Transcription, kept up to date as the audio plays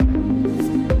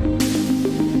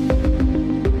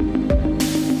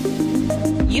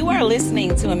You are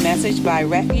listening to a message by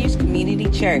Refuge Community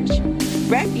Church.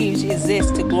 Refuge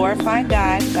exists to glorify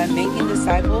God by making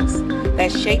disciples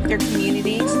that shape their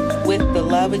communities with the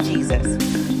love of Jesus.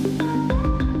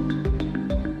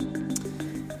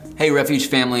 Hey Refuge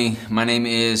family, my name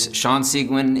is Sean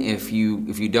Seguin. If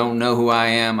you don't know who I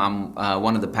am, I'm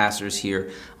one of the pastors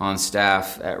here on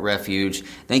staff at Refuge.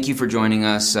 Thank you for joining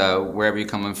us wherever you're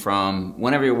coming from,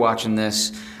 whenever you're watching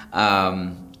this.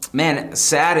 Man,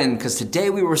 saddened because today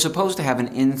we were supposed to have an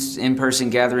in-person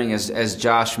gathering as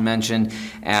Josh mentioned,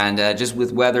 and just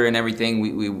with weather and everything,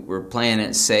 we were playing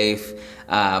it safe,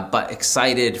 but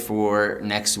excited for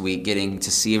next week, getting to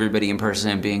see everybody in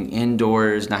person and being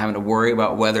indoors, not having to worry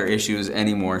about weather issues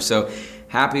anymore. So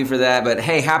happy for that, but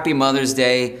hey, happy Mother's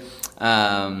Day.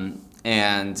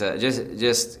 And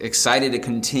just excited to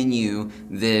continue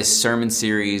this sermon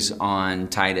series on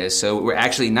Titus. So we're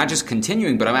actually not just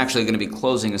continuing, but I'm actually going to be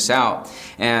closing us out.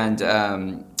 And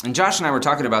Josh and I were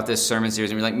talking about this sermon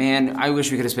series, and we're like, man, I wish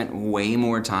we could have spent way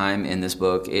more time in this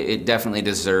book. It definitely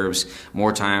deserves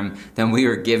more time than we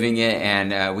were giving it.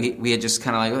 And we had just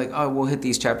kind of like, oh, we'll hit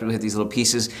these chapters, we'll hit these little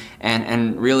pieces.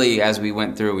 And really, as we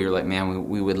went through, we were like, man,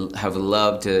 we would have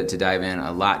loved to dive in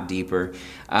a lot deeper.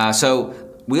 So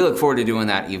we look forward to doing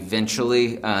that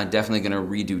eventually. Definitely going to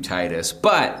redo Titus.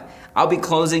 But I'll be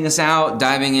closing us out,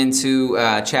 diving into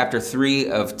chapter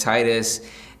 3 of Titus,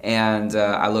 and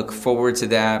I look forward to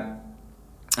that.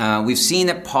 We've seen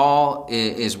that Paul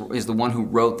is the one who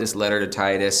wrote this letter to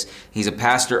Titus. He's a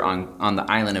pastor on the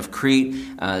island of Crete.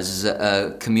 This is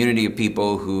a community of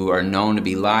people who are known to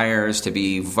be liars, to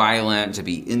be violent, to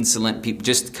be insolent people,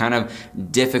 just kind of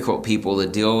difficult people to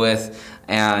deal with.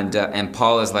 And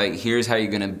Paul is like, here's how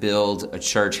you're going to build a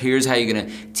church. Here's how you're going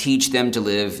to teach them to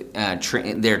live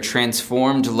their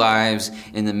transformed lives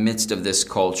in the midst of this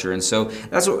culture. And so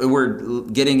that's what we're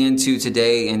getting into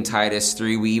today in Titus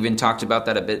 3. We even talked about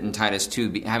that a bit in Titus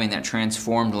 2, having that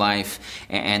transformed life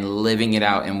and living it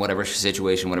out in whatever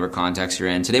situation, whatever context you're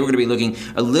in. Today we're going to be looking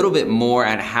a little bit more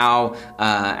at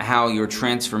how your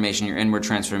transformation, your inward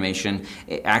transformation,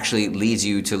 it actually leads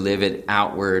you to live it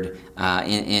outward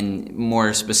in more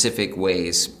specific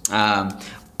ways.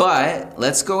 But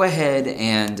let's go ahead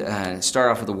and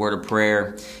start off with a word of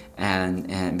prayer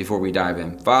and before we dive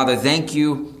in. Father, thank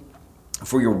you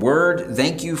for your word.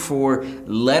 Thank you for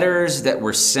letters that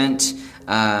were sent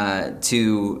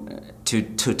to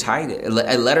Titus,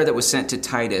 a letter that was sent to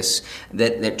Titus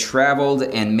that traveled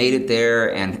and made it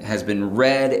there and has been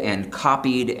read and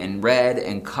copied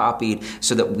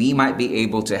so that we might be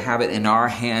able to have it in our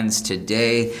hands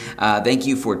today. Thank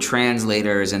you for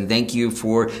translators, and thank you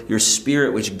for your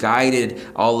Spirit which guided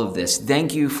all of this.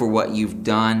 Thank you for what you've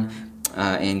done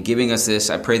in giving us this.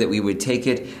 I pray that we would take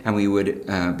it and we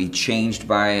would be changed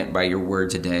by it, by your word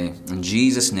today. In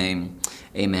Jesus' name,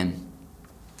 amen.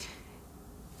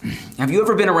 Have you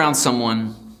ever been around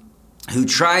someone who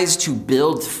tries to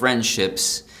build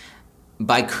friendships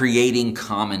by creating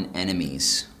common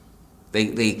enemies?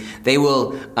 They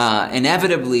will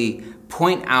inevitably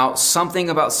point out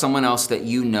something about someone else that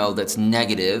you know that's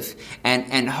negative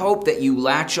and hope that you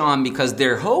latch on, because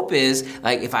their hope is,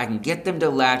 like, if I can get them to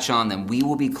latch on, then we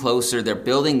will be closer. They're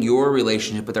building your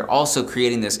relationship, but they're also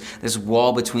creating this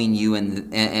wall between you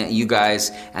and you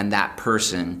guys and that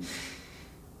person.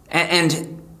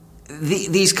 And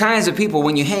these kinds of people,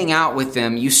 when you hang out with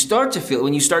them, you start to feel,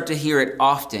 when you start to hear it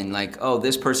often, like, oh,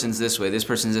 this person's this way, this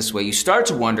person's this way, you start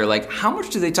to wonder, like, how much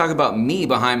do they talk about me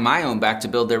behind my own back to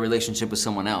build their relationship with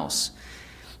someone else?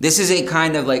 This is a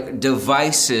kind of like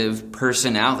divisive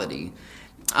personality.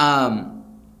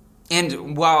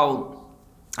 And while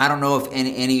I don't know if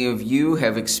any of you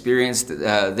have experienced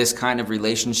this kind of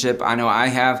relationship. I know I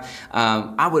have.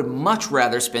 I would much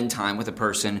rather spend time with a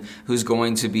person who's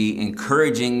going to be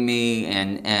encouraging me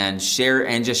and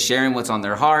just sharing what's on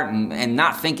their heart and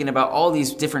not thinking about all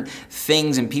these different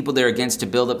things and people they're against to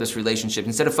build up this relationship.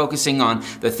 Instead of focusing on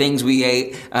the things we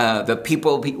hate, the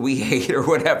people we hate or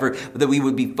whatever, that we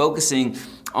would be focusing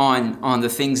on the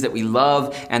things that we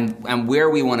love and where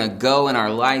we want to go in our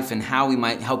life and how we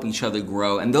might help each other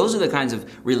grow. And those are the kinds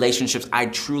of relationships I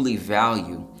truly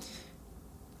value.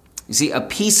 You see, a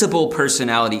peaceable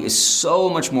personality is so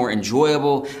much more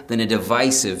enjoyable than a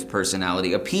divisive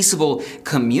personality. A peaceable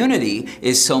community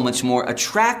is so much more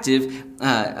attractive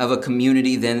of a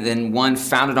community than one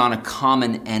founded on a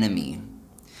common enemy.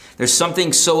 There's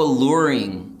something so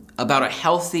alluring about a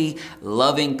healthy,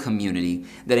 loving community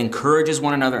that encourages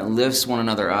one another and lifts one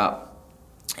another up.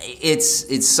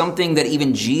 It's something that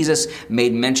even Jesus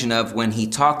made mention of when he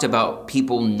talked about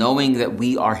people knowing that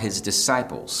we are his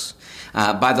disciples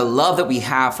by the love that we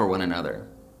have for one another.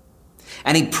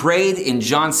 And he prayed in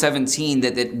John 17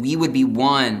 that we would be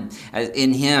one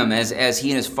in him as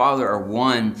he and his Father are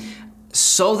one,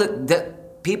 so that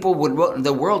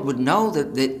the world would know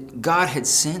that God had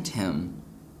sent him.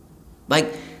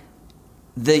 Like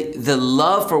the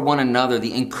love for one another,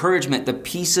 the encouragement, the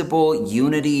peaceable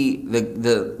unity,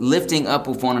 the lifting up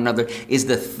of one another is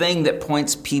the thing that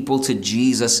points people to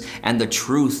Jesus and the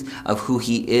truth of who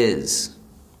he is.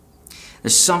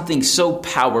 There's something so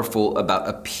powerful about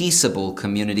a peaceable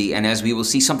community, and as we will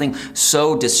see, something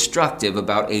so destructive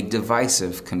about a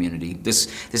divisive community.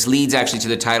 This leads actually to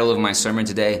the title of my sermon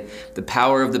today, The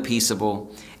Power of the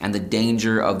Peaceable and the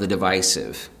Danger of the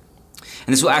Divisive.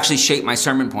 And this will actually shape my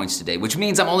sermon points today, which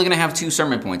means I'm only going to have 2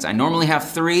 sermon points. I normally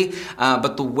have 3,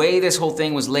 but the way this whole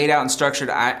thing was laid out and structured,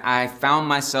 I found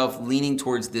myself leaning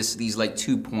towards these like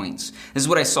 2 points. This is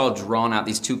what I saw drawn out,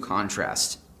 these 2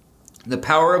 contrasts. The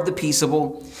power of the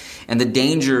peaceable and the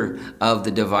danger of the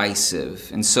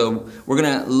divisive. And so we're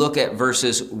going to look at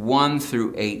verses 1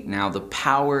 through 8 now, the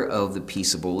power of the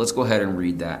peaceable. Let's go ahead and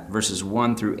read that. Verses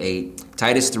 1 through 8,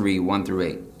 Titus 3, 1 through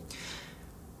 8.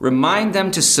 Remind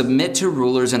them to submit to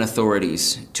rulers and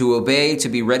authorities, to obey, to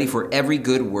be ready for every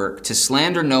good work, to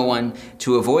slander no one,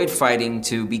 to avoid fighting,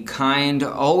 to be kind,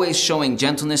 always showing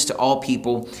gentleness to all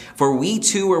people. For we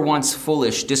too were once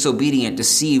foolish, disobedient,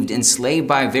 deceived, enslaved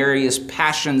by various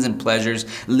passions and pleasures,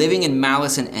 living in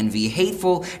malice and envy,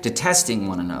 hateful, detesting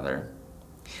one another.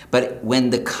 But when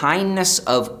the kindness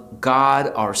of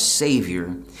God, our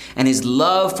Savior, and his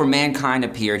love for mankind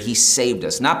appeared, he saved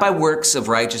us, not by works of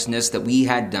righteousness that we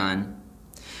had done,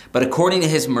 but according to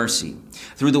his mercy,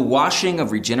 through the washing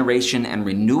of regeneration and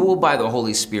renewal by the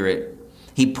Holy Spirit.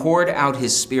 He poured out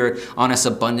his Spirit on us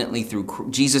abundantly through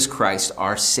Jesus Christ,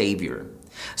 our Savior,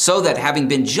 so that having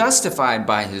been justified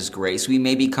by his grace, we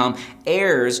may become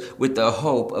heirs with the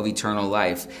hope of eternal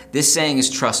life. This saying is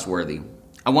trustworthy.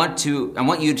 I want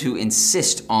you to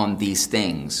insist on these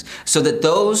things, so that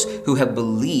those who have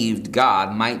believed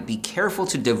God might be careful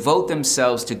to devote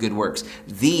themselves to good works.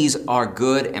 These are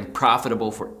good and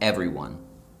profitable for everyone.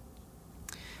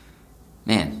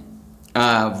 Man,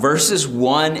 verses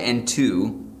 1 and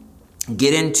 2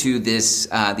 get into these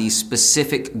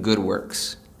specific good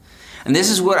works. And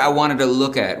this is what I wanted to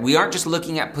look at. We aren't just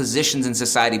looking at positions in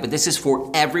society, but this is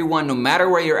for everyone, no matter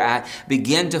where you're at,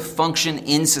 begin to function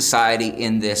in society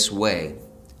in this way.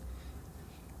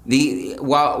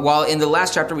 While in the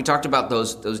last chapter we talked about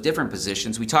those different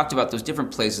positions, we talked about those different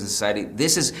places in society.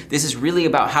 This is really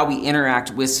about how we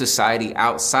interact with society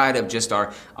outside of just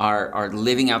our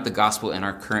living out the gospel in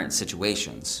our current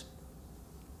situations.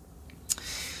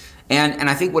 And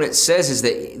I think what it says is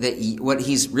that what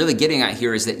he's really getting at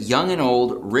here is that young and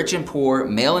old, rich and poor,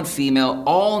 male and female,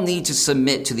 all need to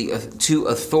submit to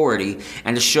authority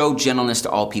and to show gentleness to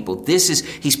all people.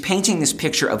 He's painting this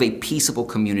picture of a peaceable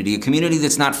community, a community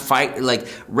that's not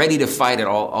ready to fight at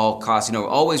all costs,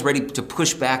 always ready to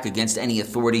push back against any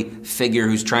authority figure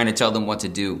who's trying to tell them what to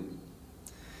do.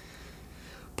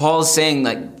 Paul is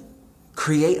saying,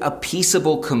 create a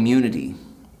peaceable community.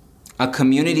 A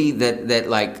community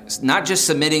that not just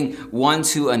submitting one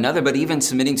to another, but even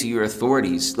submitting to your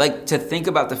authorities. To think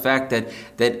about the fact that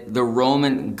the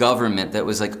Roman government that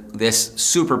was this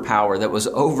superpower that was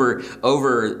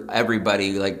over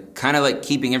everybody, kind of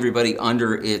keeping everybody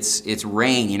under its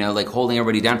reign, holding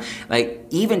everybody down.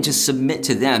 Even to submit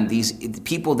to them, these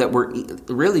people that were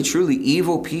really truly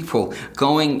evil people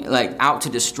going out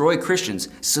to destroy Christians,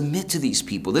 submit to these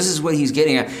people. This is what he's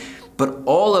getting at. But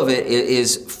all of it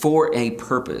is for a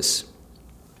purpose.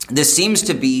 This seems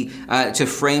to be to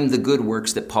frame the good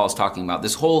works that Paul's talking about.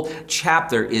 This whole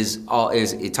chapter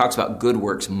it talks about good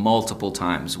works multiple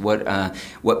times. What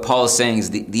Paul is saying is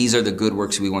these are the good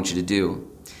works we want you to do.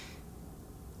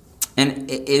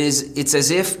 And it's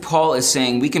as if Paul is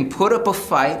saying we can put up a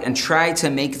fight and try to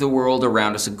make the world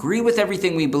around us agree with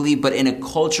everything we believe, but in a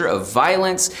culture of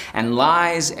violence and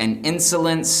lies and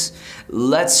insolence,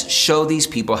 let's show these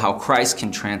people how Christ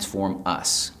can transform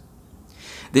us.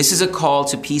 This is a call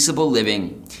to peaceable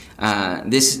living.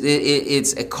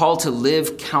 It's a call to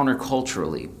live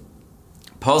counterculturally.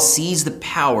 Paul sees the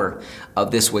power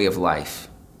of this way of life,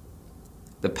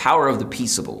 the power of the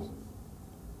peaceable.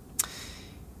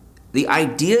 The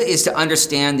idea is to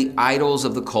understand the idols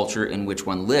of the culture in which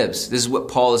one lives. This is what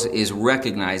Paul is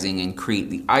recognizing in Crete,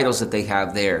 the idols that they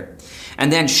have there.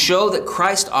 And then show that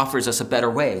Christ offers us a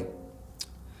better way.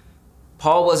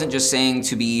 Paul wasn't just saying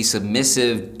to be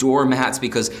submissive doormats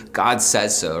because God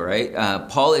says so, right?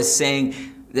 Paul is saying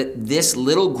that this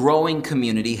little growing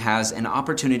community has an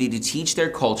opportunity to teach their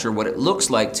culture what it looks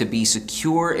like to be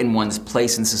secure in one's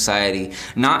place in society,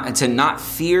 to not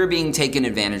fear being taken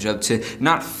advantage of, to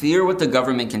not fear what the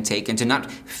government can take, and to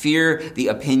not fear the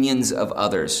opinions of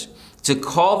others. To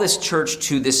call this church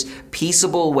to this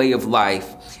peaceable way of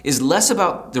life is less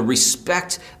about the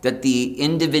respect that the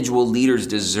individual leaders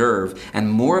deserve and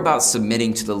more about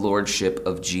submitting to the lordship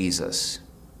of Jesus.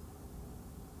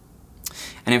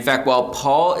 And in fact, while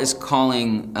Paul is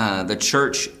calling the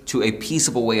church to a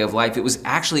peaceable way of life, it was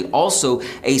actually also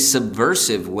a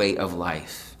subversive way of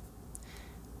life.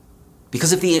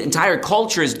 Because if the entire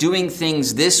culture is doing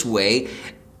things this way,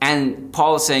 and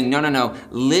Paul is saying, no,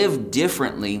 live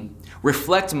differently,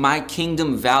 reflect my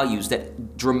kingdom values that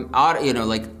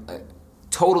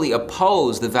totally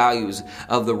oppose the values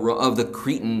of the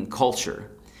Cretan culture.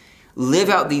 Live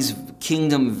out these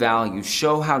kingdom values.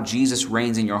 Show how Jesus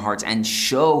reigns in your hearts and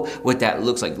show what that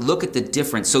looks like. Look at the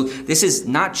difference. So this is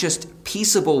not just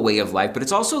peaceable way of life, but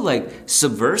it's also like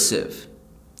subversive.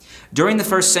 During the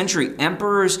first century,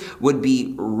 emperors would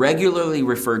be regularly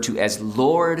referred to as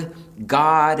Lord,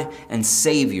 God, and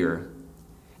Savior.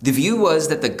 The view was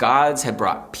that the gods had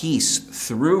brought peace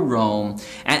through Rome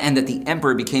and that the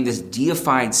emperor became this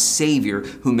deified savior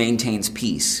who maintains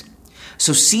peace.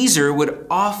 So Caesar would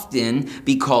often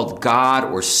be called God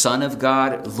or Son of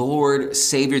God, Lord,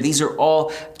 Savior. These are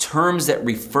all terms that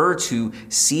refer to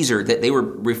Caesar, that they were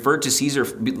referred to Caesar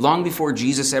long before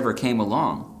Jesus ever came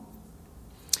along.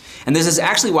 And this is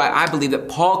actually why I believe that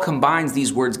Paul combines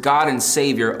these words, God and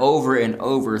Savior, over and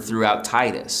over throughout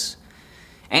Titus.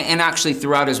 And actually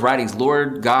throughout his writings,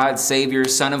 Lord, God, Savior,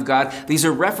 Son of God. These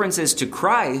are references to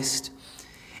Christ.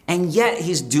 And yet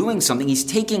he's doing something. He's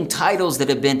taking titles that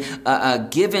have been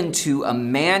given to a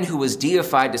man who was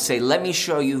deified to say, let me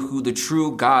show you who the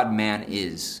true God-man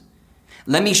is.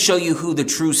 Let me show you who the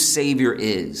true Savior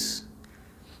is.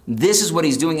 This is what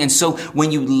he's doing. And so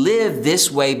when you live this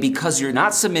way, because you're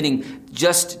not submitting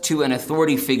just to an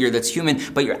authority figure that's human,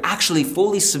 but you're actually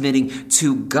fully submitting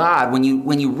to God, when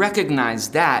you recognize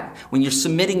that, when you're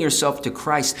submitting yourself to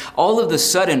Christ, all of a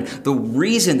sudden, the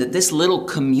reason that this little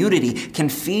community can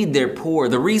feed their poor,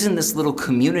 the reason this little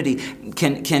community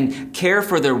can care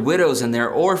for their widows and their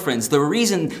orphans, the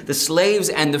reason the slaves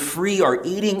and the free are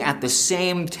eating at the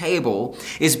same table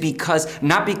is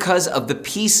not because of the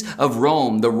peace of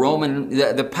Rome,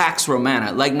 the Pax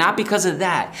Romana, not because of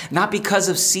that, not because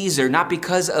of Caesar, not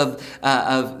because of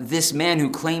this man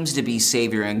who claims to be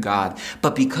Savior and God,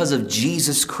 but because of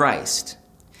Jesus Christ.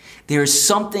 There is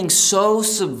something so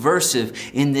subversive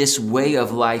in this way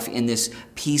of life, in this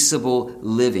peaceable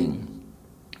living.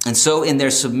 And so in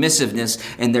their submissiveness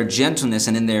and their gentleness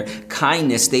and in their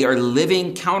kindness, they are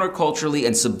living counterculturally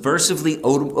and subversively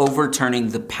overturning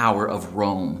the power of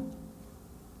Rome.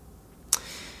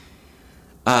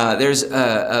 There's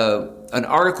an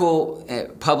article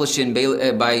published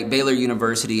by Baylor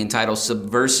University entitled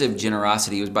 "Subversive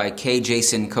Generosity." It was by K.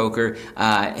 Jason Coker.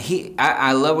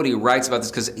 I love what he writes about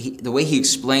this because the way he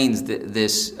explains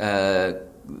this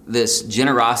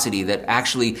generosity that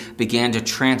actually began to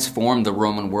transform the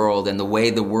Roman world and the way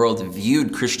the world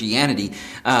viewed Christianity,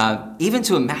 even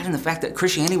to imagine the fact that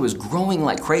Christianity was growing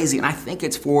like crazy. And I think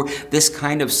it's for this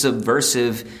kind of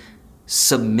subversive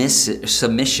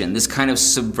submission, this kind of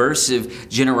subversive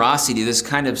generosity, this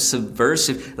kind of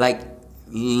subversive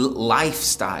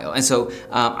lifestyle. And so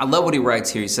I love what he writes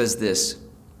here. He says this: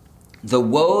 the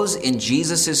woes in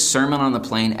Jesus' Sermon on the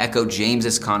Plain echo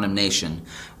James's condemnation.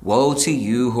 Woe to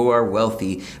you who are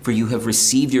wealthy, for you have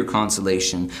received your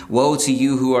consolation. Woe to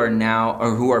you who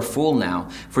are full now,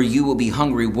 for you will be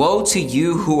hungry. Woe to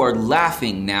you who are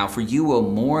laughing now, for you will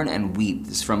mourn and weep.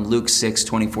 This is from Luke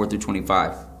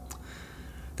 6:24-25.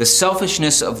 The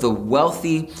selfishness of the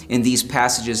wealthy in these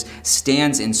passages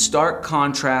stands in stark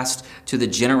contrast to the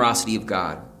generosity of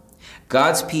God,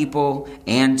 God's people,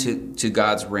 and to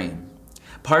God's reign.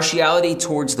 Partiality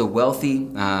towards the wealthy,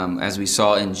 as we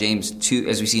see in James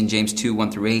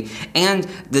 2:1-8, and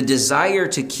the desire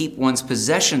to keep one's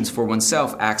possessions for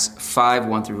oneself, Acts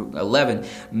 5:1-11,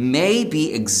 may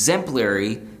be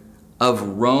exemplary of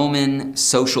Roman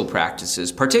social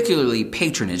practices, particularly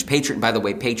patronage. By the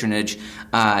way, patronage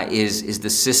is the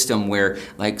system where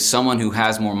someone who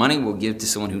has more money will give to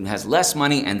someone who has less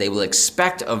money, and they will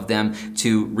expect of them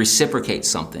to reciprocate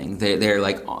something.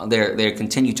 They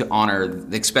continue to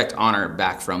expect honor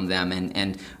back from them,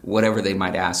 and whatever they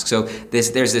might ask. So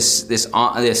there's this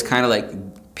kind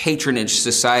of patronage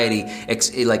society.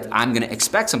 I'm going to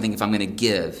expect something if I'm going to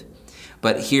give.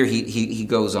 But here he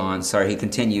goes on. He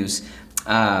continues.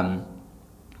 I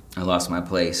lost my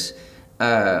place.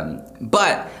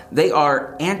 but they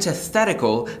are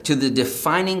antithetical to the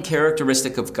defining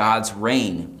characteristic of God's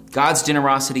reign. God's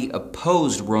generosity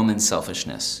opposed Roman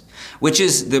selfishness, which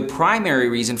is the primary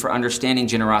reason for understanding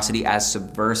generosity as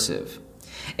subversive.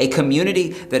 A community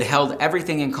that held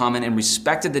everything in common and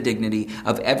respected the dignity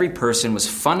of every person was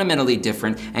fundamentally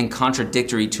different and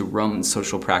contradictory to Roman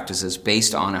social practices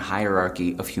based on a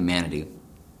hierarchy of humanity.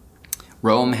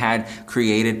 Rome had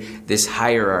created this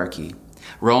hierarchy.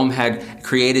 Rome had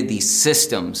created these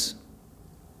systems.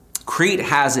 Crete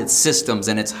has its systems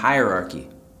and its hierarchy.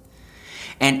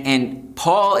 And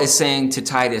Paul is saying to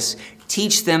Titus,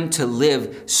 teach them to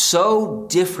live so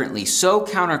differently, so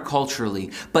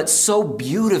counterculturally, but so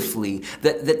beautifully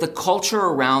that the culture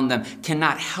around them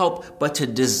cannot help but to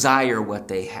desire what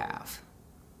they have.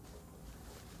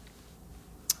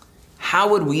 How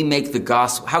could we make the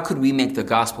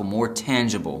gospel more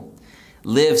tangible,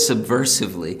 live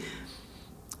subversively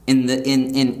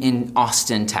in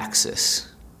Austin,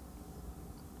 Texas?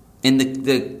 In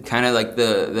the kind of like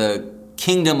the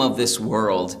kingdom of this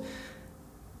world.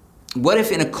 What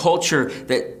if in a culture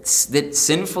that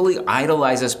sinfully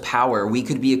idolizes power, we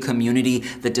could be a community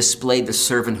that displayed the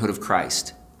servanthood of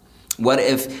Christ? What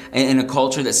if in a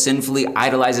culture that sinfully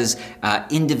idolizes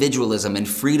individualism and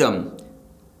freedom,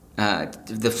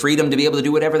 the freedom to be able to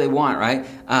do whatever they want, right?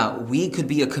 We could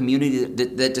be a community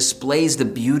that displays the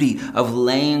beauty of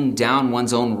laying down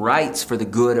one's own rights for the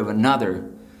good of another.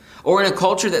 Or in a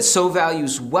culture that so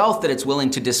values wealth that it's willing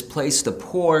to displace the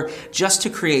poor just to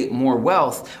create more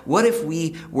wealth, what if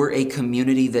we were a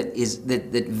community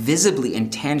that visibly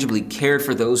and tangibly cared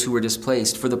for those who were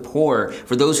displaced, for the poor,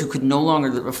 for those who could no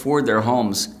longer afford their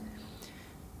homes?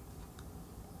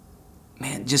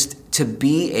 Man, just to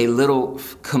be a little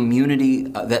community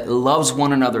that loves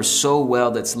one another so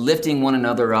well, that's lifting one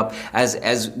another up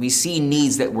as we see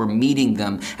needs that we're meeting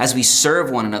them, as we serve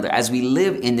one another, as we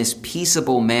live in this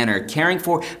peaceable manner, caring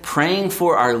for, praying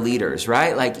for our leaders,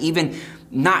 right? Like even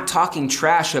not talking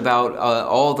trash about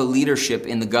all the leadership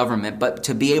in the government, but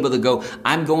to be able to go,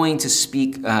 I'm going to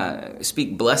speak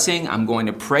blessing. I'm going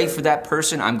to pray for that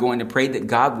person. I'm going to pray that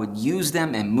God would use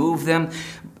them and move them,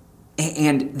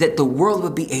 and that the world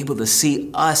would be able to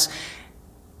see us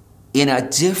in a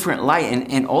different light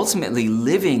and ultimately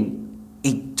living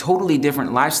a totally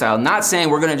different lifestyle. Not saying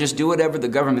we're going to just do whatever the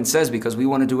government says because we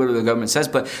want to do whatever the government says,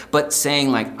 but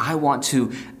saying like, I want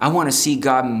to see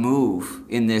God move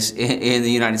in the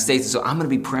United States. So I'm going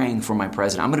to be praying for my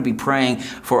president. I'm going to be praying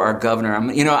for our governor.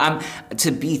 I'm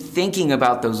to be thinking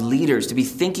about those leaders, to be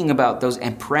thinking about those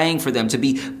and praying for them, to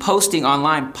be posting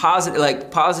online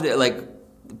positive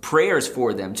prayers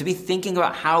for them, to be thinking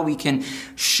about how we can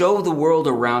show the world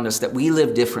around us that we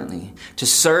live differently, to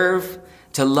serve,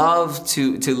 to love,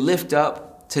 to lift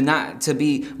up, to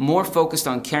be more focused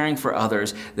on caring for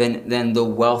others than the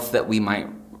wealth that we might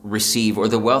receive or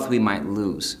the wealth we might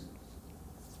lose.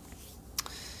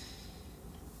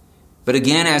 But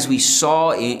again, as we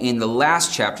saw in the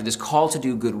last chapter, this call to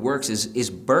do good works is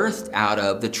birthed out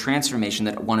of the transformation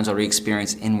that one has already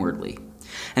experienced inwardly.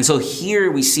 And so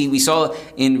here we saw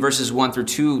in verses 1 through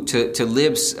 2 to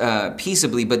live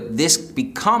peaceably, but this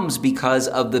becomes because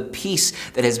of the peace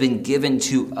that has been given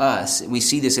to us. We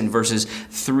see this in verses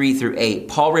 3 through 8.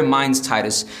 Paul reminds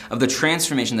Titus of the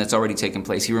transformation that's already taken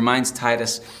place. He reminds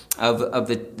Titus of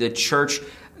the church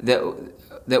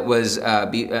that was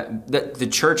the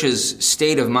church's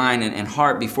state of mind and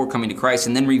heart before coming to Christ,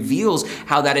 and then reveals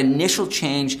how that initial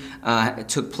change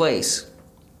took place.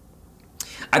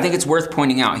 I think it's worth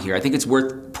pointing out here. I think it's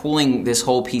worth pulling this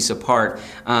whole piece apart.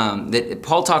 That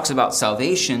Paul talks about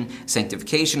salvation,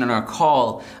 sanctification, and our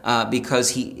call because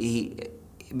he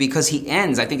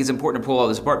ends. I think it's important to pull all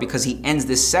this apart because he ends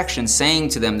this section saying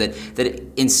to them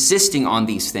that insisting on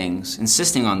these things,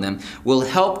 insisting on them, will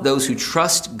help those who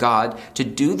trust God to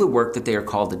do the work that they are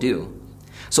called to do.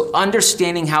 So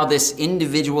understanding how this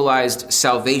individualized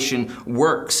salvation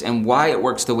works and why it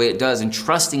works the way it does, and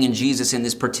trusting in Jesus in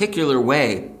this particular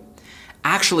way,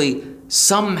 actually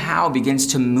somehow begins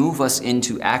to move us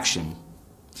into action.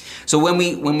 So when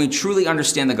we truly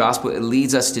understand the gospel, it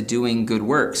leads us to doing good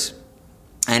works.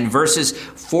 And verses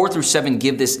 4 through 7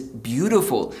 give this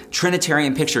beautiful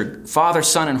Trinitarian picture. Father,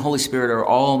 Son, and Holy Spirit are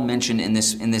all mentioned in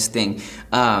this thing.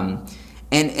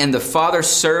 And the Father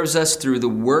serves us through the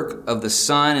work of the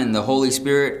Son and the Holy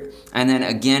Spirit. And then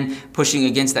again, pushing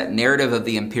against that narrative of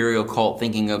the imperial cult,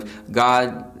 thinking of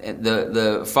God,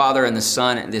 the Father and the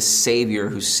Son, and this Savior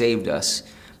who saved us,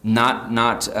 not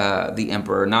the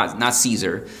emperor, not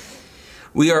Caesar.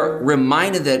 We are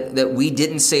reminded that we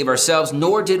didn't save ourselves,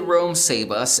 nor did Rome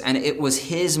save us, and it was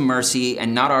his mercy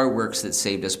and not our works that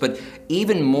saved us. But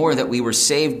even more, that we were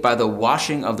saved by the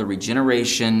washing of the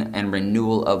regeneration and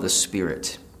renewal of the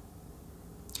Spirit.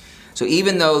 So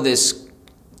even though this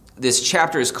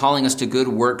chapter is calling us to good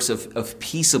works of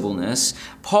peaceableness,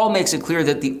 Paul makes it clear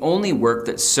that the only work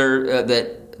that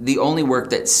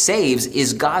saves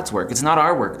is God's work. It's not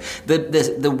our work.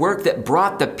 The work that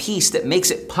brought the peace that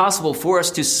makes it possible for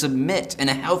us to submit in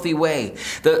a healthy way.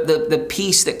 The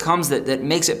peace that comes that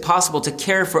makes it possible to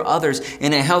care for others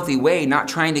in a healthy way, not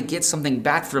trying to get something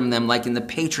back from them like in the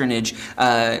patronage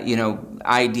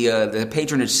idea, the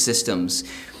patronage systems.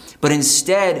 But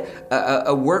instead,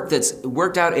 a work that's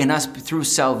worked out in us through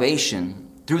salvation,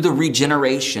 through the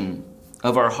regeneration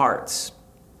of our hearts.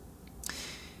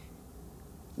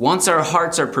 Once our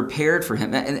hearts are prepared for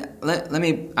him, and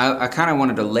I kind of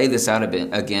wanted to lay this out a bit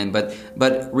again,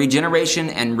 but regeneration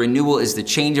and renewal is the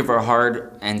change of our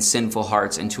hard and sinful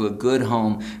hearts into a good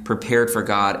home prepared for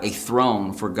God, a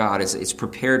throne for God. It's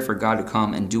prepared for God to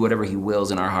come and do whatever he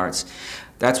wills in our hearts.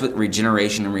 That's what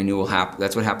regeneration and renewal happen.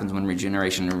 That's what happens when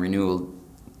regeneration and renewal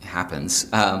happens.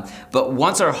 But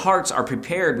once our hearts are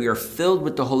prepared, we are filled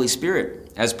with the Holy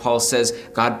Spirit. As Paul says,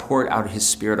 God poured out his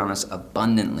Spirit on us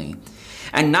abundantly.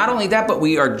 And not only that, but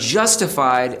we are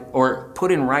justified or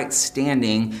put in right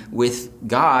standing with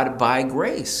God by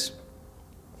grace.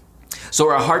 So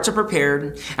our hearts are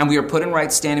prepared and we are put in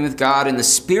right standing with God, and the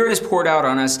Spirit is poured out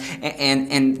on us,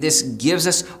 and this gives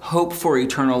us hope for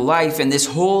eternal life. And this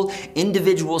whole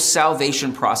individual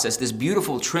salvation process, this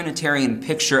beautiful Trinitarian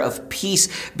picture of peace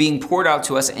being poured out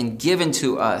to us and given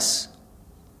to us,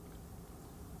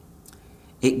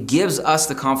 it gives us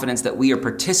the confidence that we are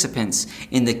participants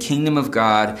in the kingdom of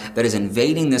God that is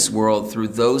invading this world through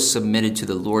those submitted to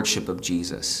the lordship of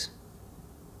Jesus.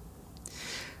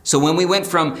 So when we went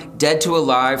from dead to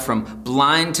alive, from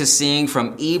blind to seeing,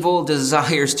 from evil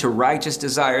desires to righteous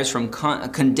desires, from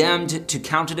condemned to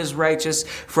counted as righteous,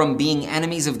 from being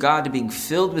enemies of God to being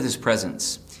filled with his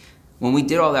presence, when we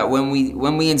did all that, when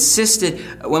we insisted,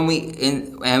 when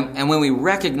we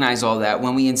recognize all that,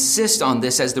 when we insist on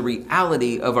this as the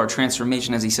reality of our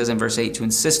transformation, as he says in verse 8, to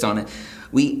insist on it,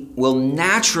 we will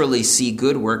naturally see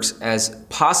good works as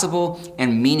possible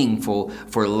and meaningful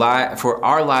for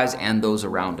our lives and those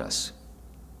around us.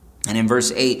 And in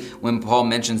verse 8, when Paul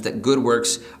mentions that good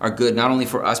works are good not only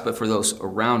for us but for those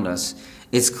around us,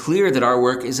 it's clear that our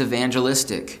work is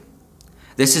evangelistic.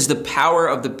 This is the power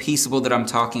of the peaceable that I'm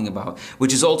talking about,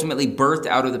 which is ultimately birthed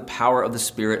out of the power of the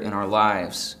Spirit in our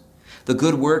lives. The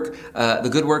good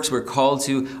works we're called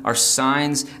to are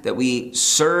signs that we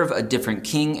serve a different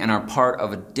king and are part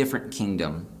of a different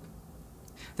kingdom.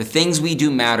 The things we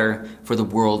do matter for the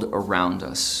world around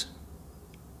us.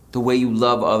 The way you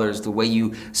love others, the way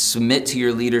you submit to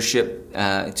your leadership,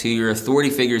 to your authority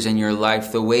figures in your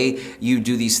life, the way you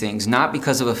do these things, not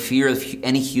because of a fear of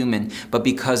any human, but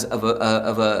because of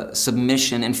a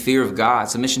submission and fear of God,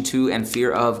 submission to and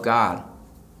fear of God.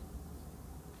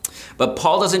 But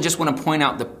Paul doesn't just want to point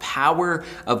out the power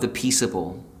of the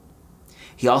peaceable.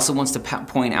 He also wants to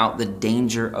point out the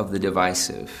danger of the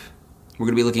divisive. We're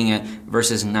going to be looking at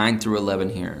verses 9 through 11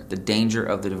 here, the danger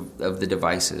of the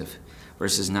divisive.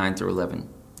 Verses 9 through 11.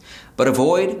 But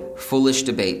avoid foolish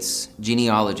debates,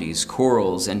 genealogies,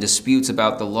 quarrels, and disputes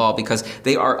about the law, because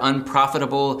they are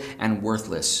unprofitable and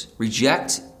worthless.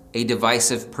 Reject a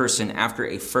divisive person after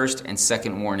a first and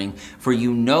second warning, for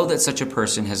you know that such a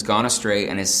person has gone astray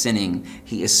and is sinning.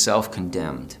 He is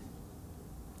self-condemned.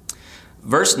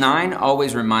 Verse 9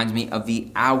 always reminds me of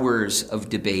the hours of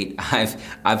debate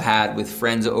I've had with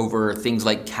friends over things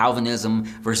like Calvinism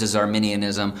versus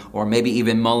Arminianism, or maybe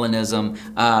even Molinism.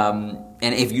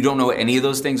 And if you don't know what any of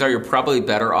those things are, you're probably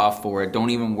better off for it. Don't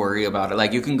even worry about it.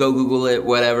 Like, you can go Google it,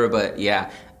 whatever, but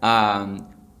yeah.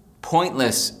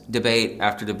 Pointless debate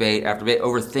after debate after debate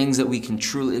over things that we can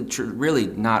really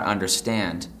not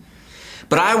understand.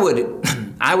 But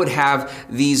I would have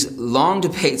these long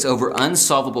debates over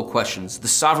unsolvable questions, the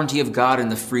sovereignty of God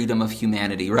and the freedom of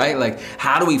humanity, right? Like,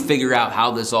 how do we figure out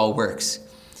how this all works?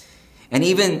 And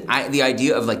even the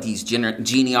idea of like these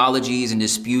genealogies and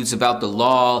disputes about the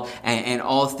law and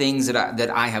all things that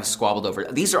I have squabbled over.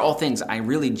 These are all things I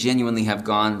really genuinely have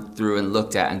gone through and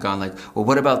looked at and gone like, well,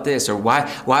 what about this? Or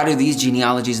why do these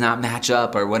genealogies not match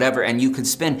up or whatever? And you could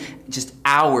spend just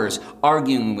hours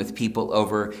arguing with people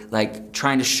over like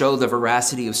trying to show the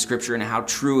veracity of Scripture and how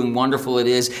true and wonderful it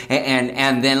is.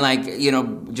 And then like,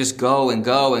 just go and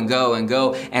go and go and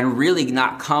go and really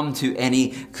not come to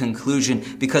any conclusion,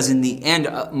 because in the end,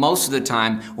 most of the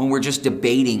time when we're just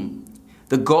debating,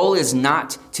 The goal is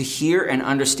not to hear and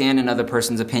understand another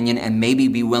person's opinion and maybe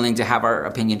be willing to have our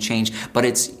opinion changed, but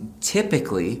it's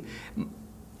typically,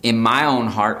 in my own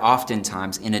heart,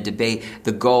 oftentimes in a debate,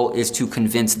 the goal is to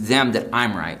convince them that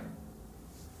I'm right.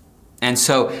 And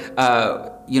so,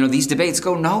 these debates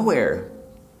go nowhere.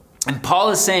 And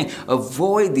Paul is saying,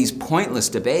 avoid these pointless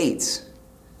debates.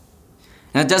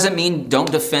 Now, that doesn't mean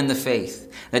don't defend the faith.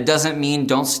 That doesn't mean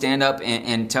don't stand up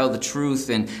and tell the truth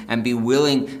and be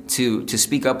willing to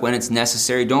speak up when it's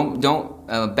necessary. Don't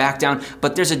back down.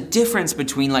 But there's a difference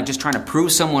between like just trying to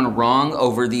prove someone wrong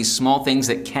over these small things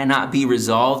that cannot be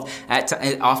resolved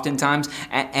oftentimes,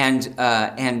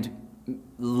 and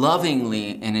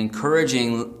lovingly and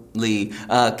encouragingly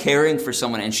caring for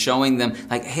someone and showing them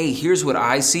like, hey, here's what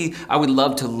I see. I would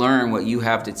love to learn what you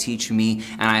have to teach me,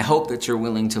 and I hope that you're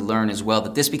willing to learn as well.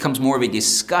 That this becomes more of a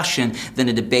discussion than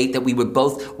a debate, that we would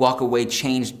both walk away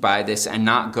changed by this and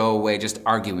not go away just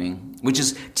arguing, which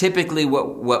is typically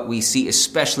what we see,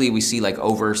 especially we see like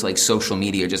over like social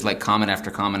media, just like comment after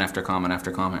comment after comment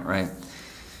after comment, right?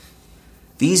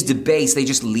 These debates, they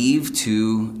just lead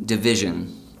to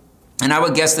division. And I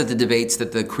would guess that the debates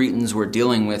that the Cretans were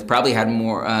dealing with probably had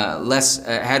more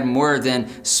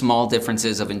than small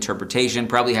differences of interpretation.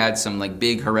 Probably had some like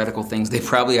big heretical things they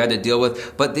probably had to deal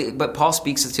with. But Paul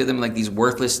speaks to them like these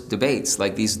worthless debates,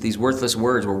 like these worthless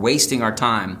words. We're wasting our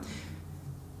time.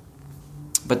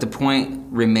 But the point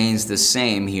remains the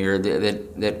same here,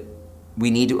 that we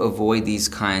need to avoid these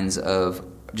kinds of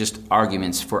just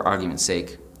arguments for argument's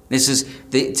sake.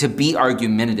 To be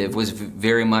argumentative was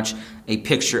very much a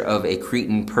picture of a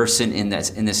Cretan person in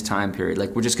this time period.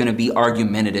 Like, we're just going to be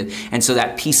argumentative. And so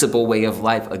that peaceable way of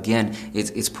life, again,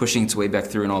 it's pushing its way back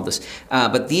through and all this.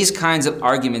 But these kinds of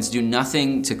arguments do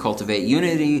nothing to cultivate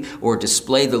unity or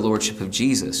display the lordship of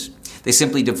Jesus. They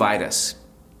simply divide us.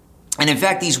 And in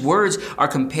fact, these words are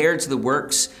compared to the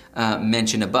works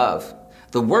mentioned above.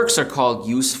 The works are called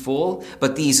useful,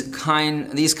 but these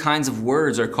kinds of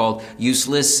words are called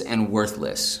useless and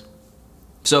worthless.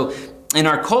 So in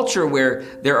our culture where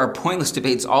there are pointless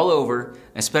debates all over,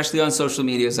 especially on social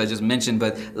media, as I just mentioned,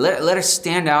 but let us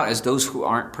stand out as those who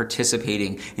aren't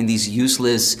participating in these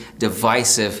useless,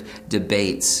 divisive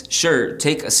debates. Sure,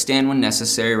 take a stand when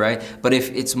necessary, right? But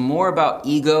if it's more about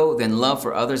ego than love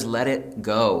for others, let it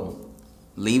go.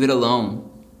 Leave it alone.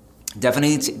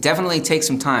 Definitely take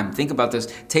some time. Think about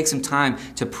this. Take some time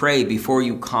to pray before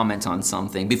you comment on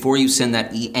something, before you send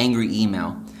that angry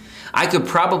email. I could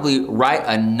probably write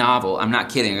a novel. I'm not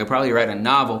kidding. I could probably write a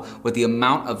novel with the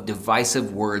amount of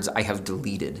divisive words I have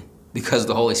deleted because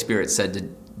the Holy Spirit said to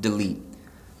delete.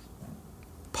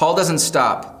 Paul doesn't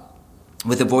stop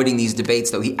with avoiding these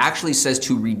debates, though. He actually says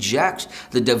to reject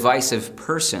the divisive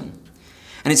person.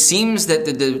 And it seems that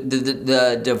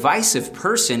the divisive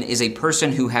person is a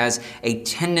person who has a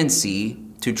tendency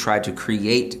to try to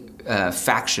create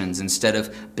factions instead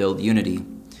of build unity.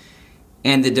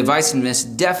 And the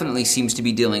divisiveness definitely seems to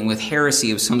be dealing with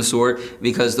heresy of some sort,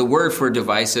 because the word for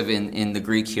divisive in the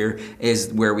Greek here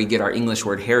is where we get our English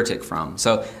word heretic from.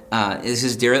 So this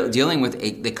is dealing with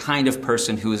the kind of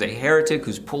person who is a heretic,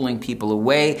 who's pulling people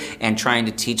away and trying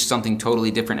to teach something totally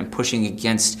different and pushing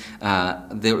against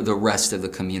the rest of the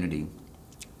community.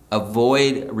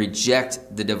 Avoid, reject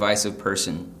the divisive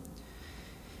person.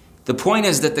 The point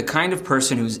is that the kind of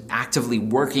person who's actively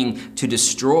working to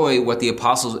destroy what the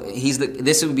apostles,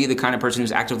 this would be the kind of person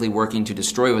who's actively working to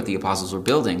destroy what the apostles were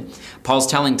building. Paul's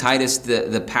telling Titus,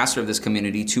 the pastor of this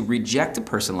community, to reject a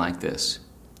person like this.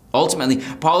 Ultimately,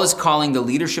 Paul is calling the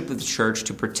leadership of the church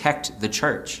to protect the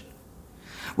church.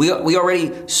 We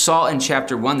already saw in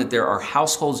chapter 1 that there are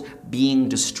households being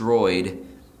destroyed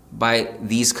by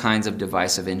these kinds of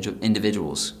divisive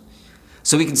individuals.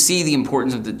 So we can see the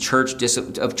importance of church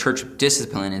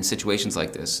discipline in situations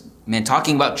like this. Man,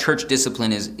 talking about church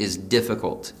discipline is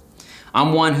difficult.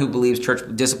 I'm one who believes church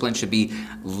discipline should be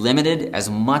limited as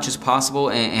much as possible,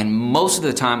 and most of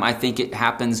the time I think it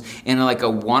happens in like a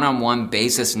one-on-one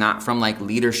basis, not from like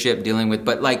leadership dealing with,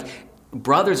 but like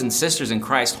brothers and sisters in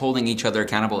Christ holding each other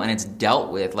accountable, and it's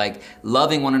dealt with, like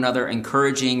loving one another,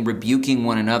 encouraging, rebuking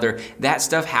one another. That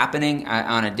stuff happening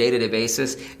on a day-to-day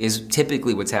basis is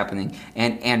typically what's happening.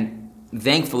 And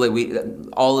thankfully,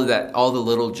 all of that, all the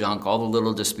little junk, all the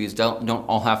little disputes don't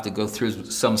all have to go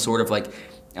through some sort of like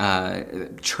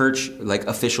church, like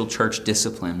official church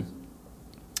discipline.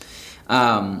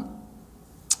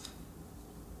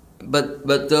 But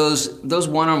those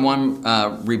one-on-one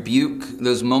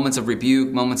those moments of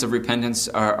rebuke, moments of repentance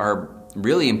are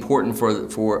really important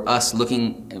for us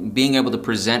being able to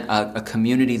present a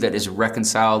community that is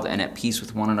reconciled and at peace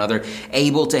with one another,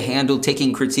 able to handle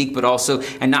taking critique, but also,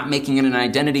 and not making it an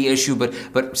identity issue,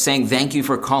 but saying, thank you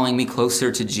for calling me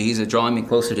closer to Jesus, drawing me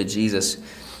closer to Jesus.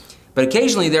 But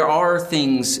occasionally there are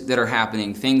things that are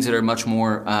happening, things that are much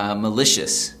more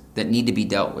malicious that need to be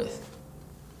dealt with.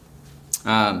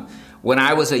 When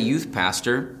I was a youth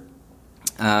pastor,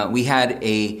 we had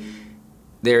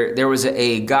there was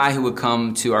a guy who would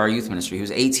come to our youth ministry. He was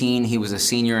 18. He was a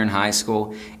senior in high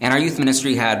school, and our youth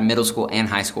ministry had middle school and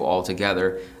high school all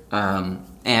together.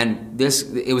 And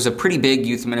it was a pretty big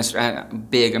youth ministry.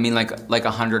 Big, I mean, like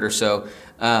 100 or so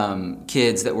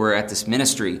kids that were at this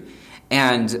ministry,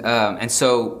 and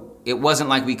so it wasn't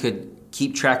like we could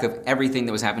keep track of everything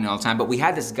that was happening all the time. But we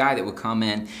had this guy that would come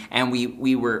in, and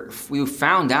we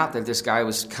found out that this guy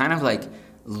was kind of like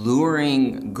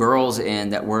luring girls in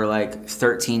that were like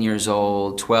 13 years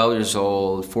old, 12 years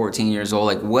old, 14 years old,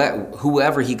 like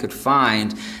whoever he could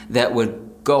find that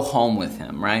would go home with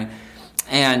him, right?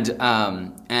 And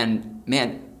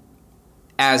man,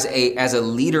 as a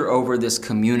leader over this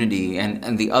community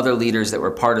and the other leaders that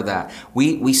were part of that,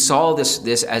 we saw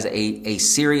this as a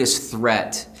serious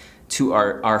threat to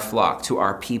our flock, to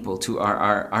our people, to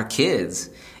our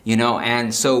kids, you know.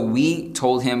 And so we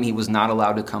told him he was not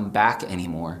allowed to come back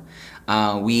anymore.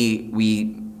 We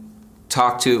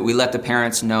let the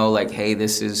parents know, like, hey,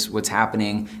 this is what's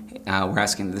happening. We're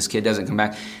asking that this kid doesn't come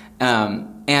back.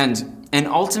 And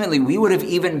ultimately, we would have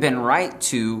even been right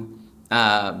to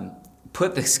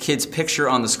put this kid's picture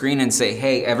on the screen and say,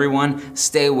 hey, everyone,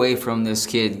 stay away from this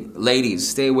kid. Ladies,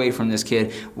 stay away from this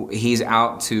kid. He's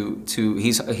out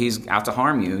he's out to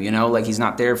harm you, you know, like he's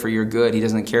not there for your good. He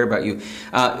doesn't care about you.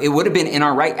 It would have been in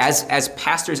our right as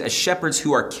pastors, as shepherds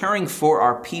who are caring for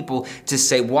our people, to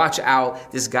say, watch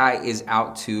out, this guy is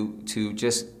out to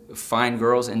just find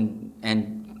girls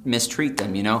and mistreat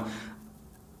them, you know.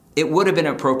 It would have been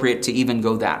appropriate to even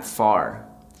go that far.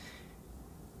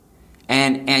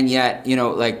 And yet, you know,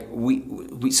 like we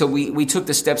took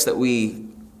the steps that we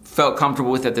felt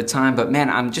comfortable with at the time. But man,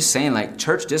 I'm just saying, like,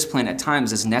 church discipline at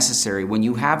times is necessary when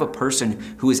you have a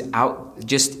person who is out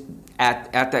just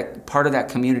at that part of that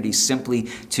community simply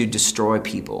to destroy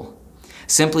people,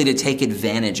 simply to take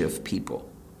advantage of people.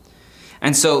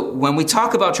 And so when we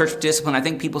talk about church discipline, I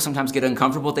think people sometimes get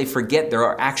uncomfortable. They forget there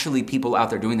are actually people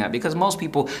out there doing that, because most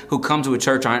people who come to a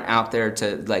church aren't out there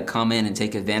to like come in and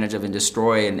take advantage of and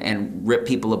destroy and rip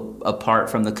people apart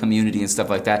from the community and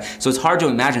stuff like that. So it's hard to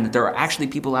imagine that there are actually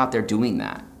people out there doing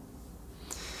that.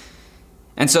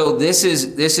 And so this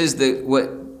is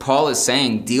what Paul is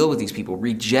saying. Deal with these people.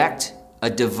 Reject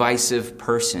a divisive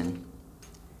person.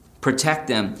 Protect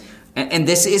them. And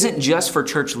this isn't just for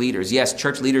church leaders. Yes,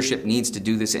 church leadership needs to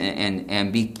do this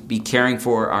and be caring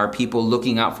for our people,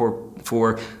 looking out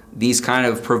for these kind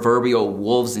of proverbial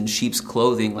wolves in sheep's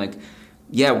clothing. Like,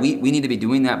 yeah, we need to be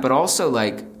doing that. But also,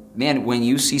 like, man, when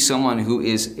you see someone who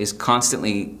is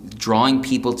constantly drawing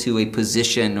people to a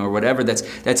position or whatever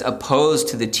that's opposed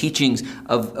to the teachings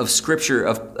of Scripture,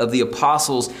 of the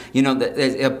apostles, you know, that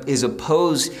is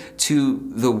opposed to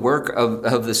the work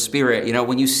of the Spirit. You know,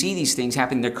 when you see these things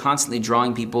happening, they're constantly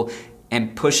drawing people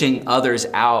and pushing others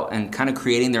out and kind of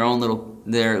creating their own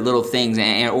little things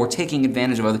or taking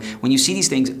advantage of others. When you see these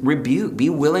things, rebuke. Be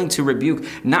willing to rebuke,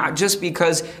 not just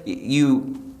because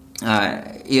you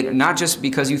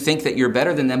think that you're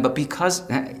better than them, but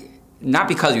not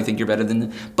because you think you're better than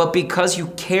them, but because you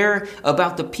care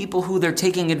about the people who they're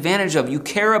taking advantage of. You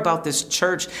care about this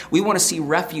church. We want to see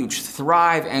Refuge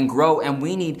thrive and grow, and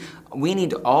we need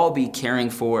to all be caring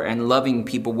for and loving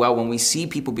people well. When we see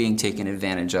people being taken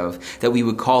advantage of, that we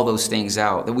would call those things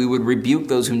out, that we would rebuke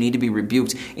those who need to be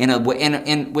rebuked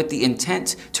and with the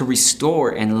intent to restore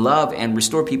and love and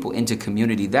restore people into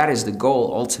community. That is the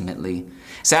goal ultimately.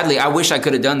 Sadly, I wish I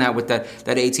could have done that with that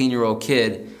 18-year-old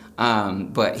kid,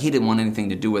 but he didn't want anything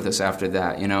to do with us after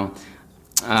that, you know.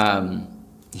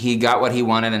 He got what he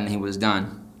wanted and he was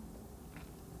done.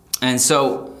 And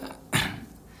so,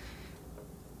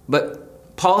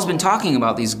 but Paul's been talking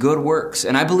about these good works,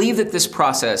 and I believe that this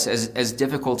process, as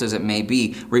difficult as it may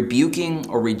be, rebuking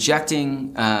or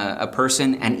rejecting a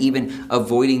person and even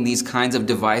avoiding these kinds of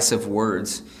divisive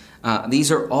words,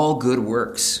 these are all good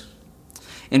works.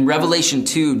 In Revelation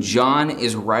 2, John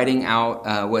is writing out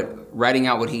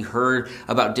what he heard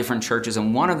about different churches.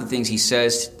 And one of the things he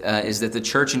says is that the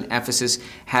church in Ephesus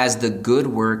has the good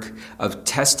work of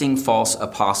testing false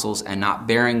apostles and not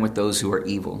bearing with those who are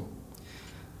evil.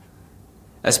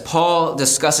 As Paul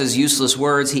discusses useless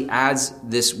words, he adds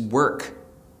this work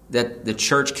that the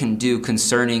church can do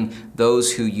concerning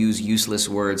those who use useless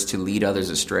words to lead others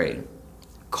astray.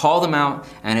 Call them out,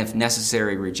 and if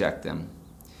necessary, reject them.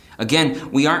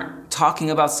 Again, we aren't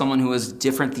talking about someone who has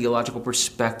different theological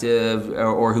perspective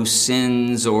or who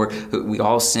sins, we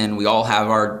all sin, we all have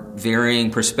our varying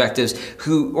perspectives,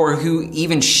 who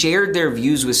even shared their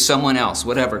views with someone else,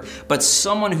 whatever. But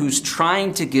someone who's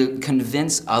trying to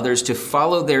convince others to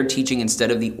follow their teaching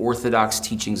instead of the orthodox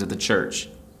teachings of the church.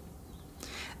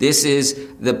 This is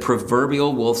the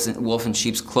proverbial wolf in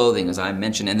sheep's clothing, as I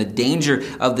mentioned, and the danger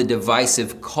of the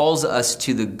divisive calls us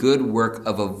to the good work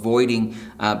of avoiding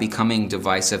becoming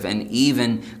divisive and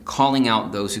even calling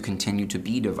out those who continue to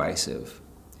be divisive,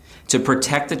 to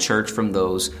protect the church from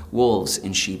those wolves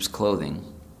in sheep's clothing.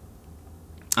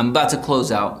 I'm about to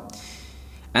close out,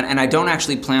 and I don't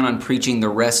actually plan on preaching the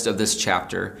rest of this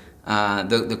chapter,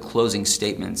 the closing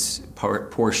statements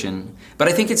portion. But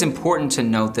I think it's important to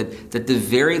note that the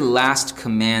very last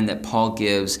command that Paul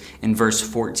gives in verse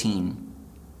 14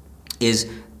 is,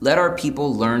 let our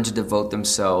people learn to devote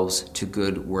themselves to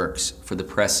good works for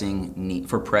pressing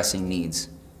needs.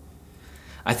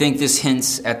 I think this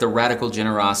hints at the radical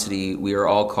generosity we are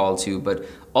all called to, but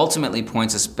ultimately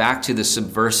points us back to the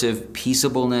subversive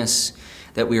peaceableness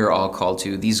that we are all called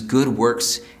to. These good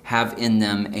works have in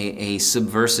them a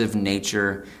subversive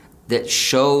nature that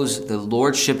shows the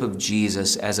lordship of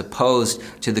Jesus as opposed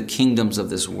to the kingdoms of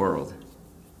this world.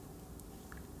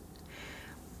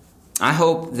 I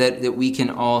hope that we can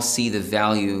all see the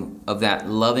value of that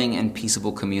loving and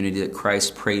peaceable community that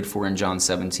Christ prayed for in John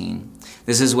 17.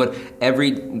 This is what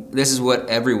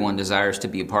everyone desires to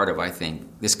be a part of, I think.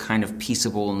 This kind of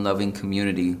peaceable and loving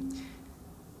community.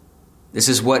 This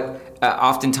is what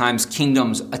oftentimes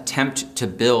kingdoms attempt to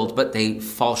build, but they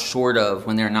fall short of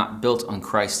when they're not built on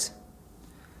Christ.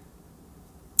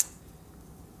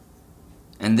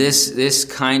 And this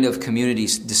kind of community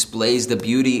displays the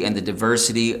beauty and the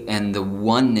diversity and the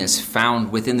oneness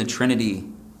found within the Trinity.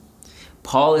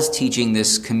 Paul is teaching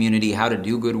this community how to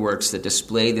do good works that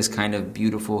display this kind of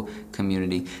beautiful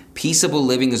community. Peaceable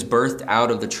living is birthed out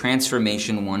of the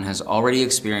transformation one has already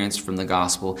experienced from the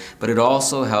gospel, but it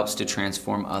also helps to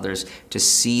transform others to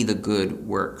see the good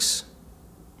works.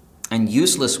 And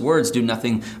useless words do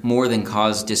nothing more than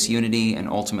cause disunity and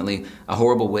ultimately a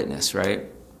horrible witness, right?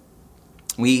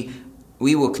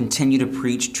 We will continue to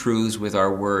preach truths with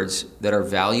our words that are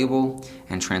valuable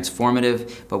and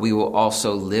transformative, but we will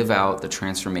also live out the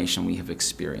transformation we have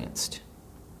experienced.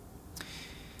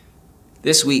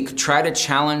 This week, try to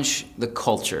challenge the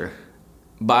culture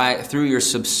through your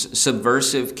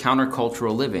subversive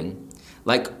countercultural living,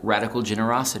 like radical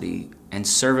generosity and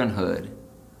servanthood,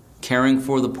 caring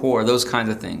for the poor, those kinds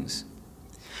of things.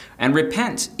 And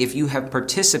repent if you have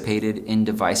participated in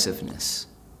divisiveness.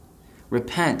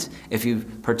 Repent if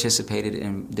you've participated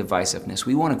in divisiveness.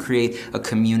 We want to create a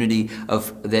community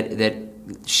that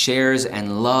shares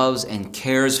and loves and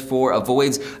cares for,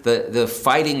 avoids the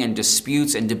fighting and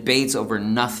disputes and debates over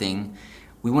nothing.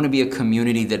 We want to be a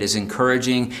community that is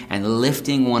encouraging and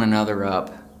lifting one another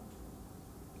up.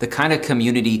 The kind of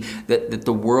community that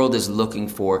the world is looking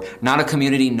for. Not a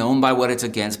community known by what it's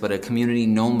against, but a community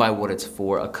known by what it's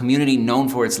for. A community known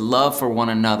for its love for one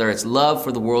another, its love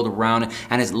for the world around it,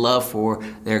 and its love for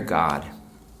their God.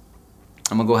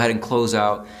 I'm going to go ahead and close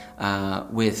out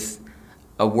with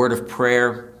a word of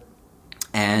prayer,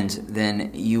 and then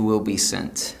you will be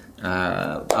sent.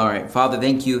 All right. Father,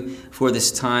 thank you for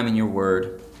this time in your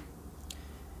word.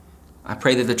 I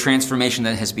pray that the transformation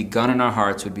that has begun in our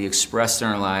hearts would be expressed in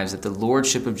our lives, that the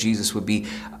lordship of Jesus would be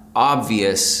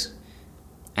obvious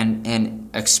and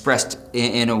expressed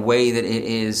in a way that it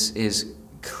is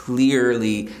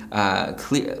clearly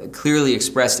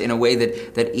expressed in a way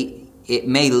that it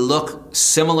may look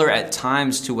similar at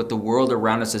times to what the world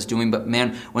around us is doing, but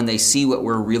man, when they see what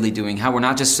we're really doing, how we're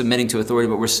not just submitting to authority,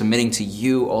 but we're submitting to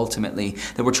you ultimately,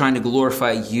 that we're trying to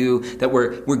glorify you, that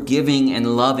we're giving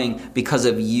and loving because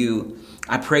of you.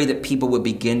 I pray that people would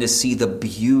begin to see the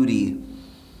beauty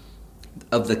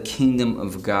of the kingdom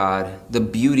of God, the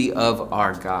beauty of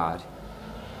our God.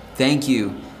 Thank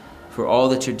you for all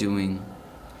that you're doing.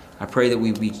 I pray that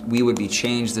we would be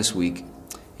changed this week.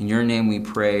 In your name we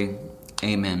pray.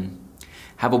 Amen.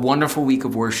 Have a wonderful week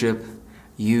of worship.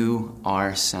 You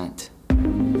are sent.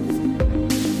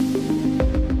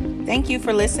 Thank you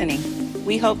for listening.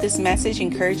 We hope this message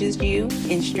encourages you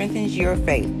and strengthens your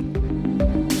faith.